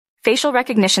Facial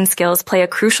recognition skills play a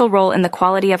crucial role in the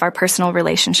quality of our personal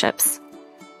relationships.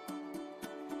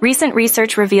 Recent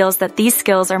research reveals that these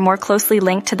skills are more closely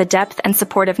linked to the depth and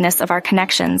supportiveness of our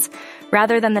connections,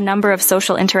 rather than the number of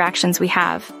social interactions we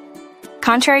have.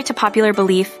 Contrary to popular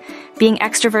belief, being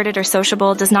extroverted or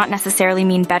sociable does not necessarily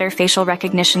mean better facial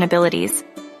recognition abilities.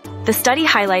 The study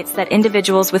highlights that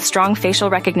individuals with strong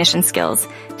facial recognition skills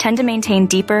tend to maintain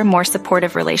deeper, more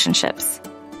supportive relationships.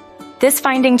 This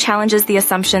finding challenges the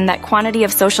assumption that quantity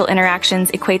of social interactions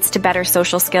equates to better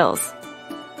social skills.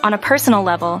 On a personal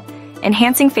level,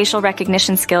 enhancing facial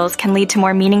recognition skills can lead to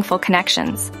more meaningful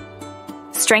connections.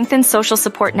 Strengthened social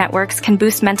support networks can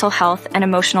boost mental health and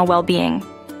emotional well-being.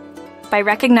 By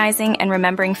recognizing and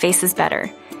remembering faces better,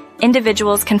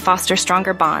 individuals can foster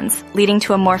stronger bonds, leading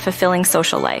to a more fulfilling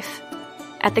social life.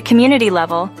 At the community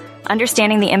level,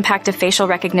 understanding the impact of facial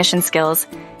recognition skills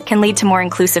can lead to more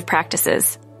inclusive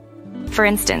practices. For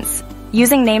instance,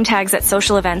 using name tags at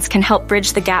social events can help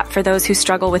bridge the gap for those who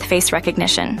struggle with face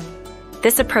recognition.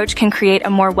 This approach can create a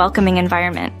more welcoming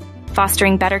environment,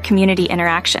 fostering better community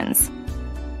interactions.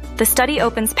 The study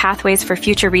opens pathways for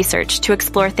future research to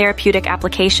explore therapeutic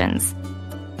applications.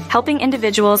 Helping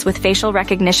individuals with facial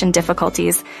recognition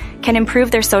difficulties can improve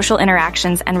their social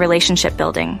interactions and relationship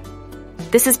building.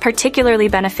 This is particularly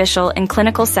beneficial in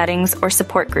clinical settings or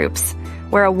support groups,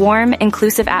 where a warm,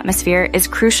 inclusive atmosphere is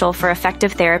crucial for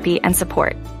effective therapy and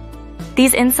support.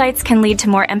 These insights can lead to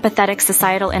more empathetic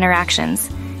societal interactions,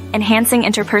 enhancing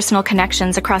interpersonal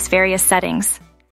connections across various settings.